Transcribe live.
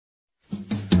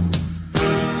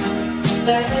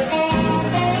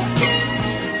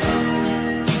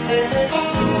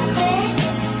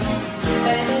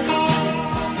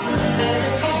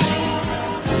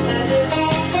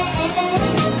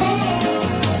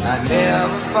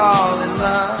Never fall in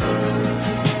love,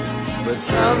 but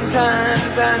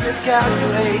sometimes I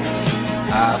miscalculate.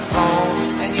 I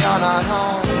phone and you're not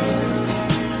home.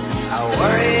 I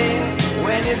worry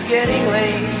when it's getting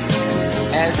late,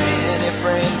 as any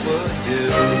friend would do.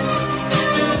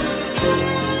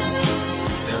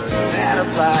 Does that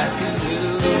apply to you?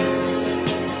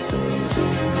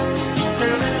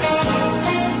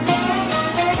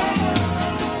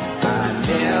 I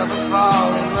never fall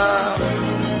in love.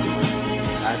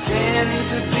 I tend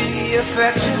to be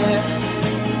affectionate,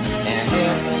 and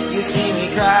if you see me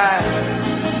cry,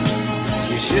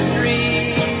 you shouldn't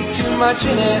read too much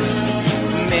in it.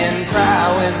 Men cry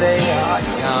when they are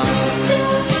young.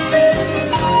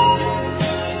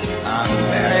 I'm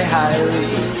very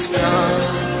highly strung.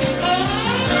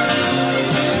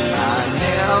 I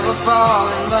never fall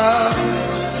in love.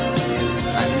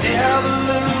 I never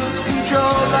lose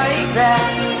control like that.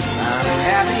 I'm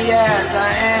happy as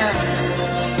I am.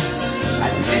 I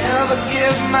never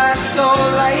give my soul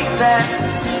like that,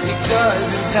 because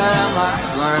in time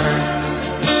I've learned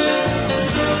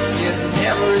it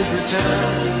never is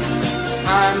returned.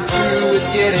 I'm through with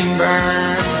getting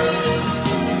burned.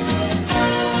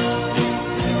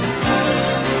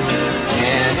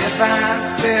 And if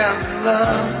I fell in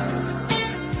love,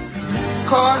 of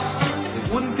course it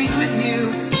wouldn't be with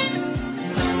you,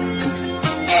 'cause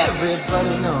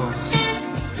everybody knows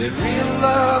that real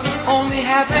love only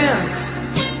happens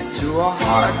to a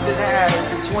heart that has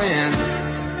a twin.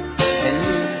 And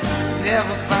you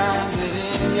never find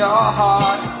it in your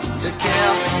heart to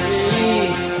care for me.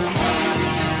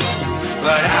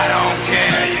 But I don't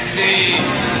care, you see.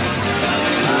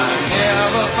 I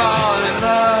never fall in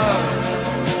love,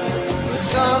 but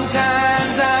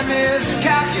sometimes I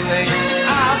miscalculate.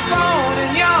 I phone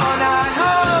and you're not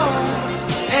home,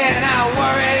 and I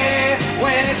worry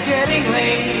when it's getting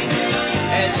late,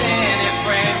 as in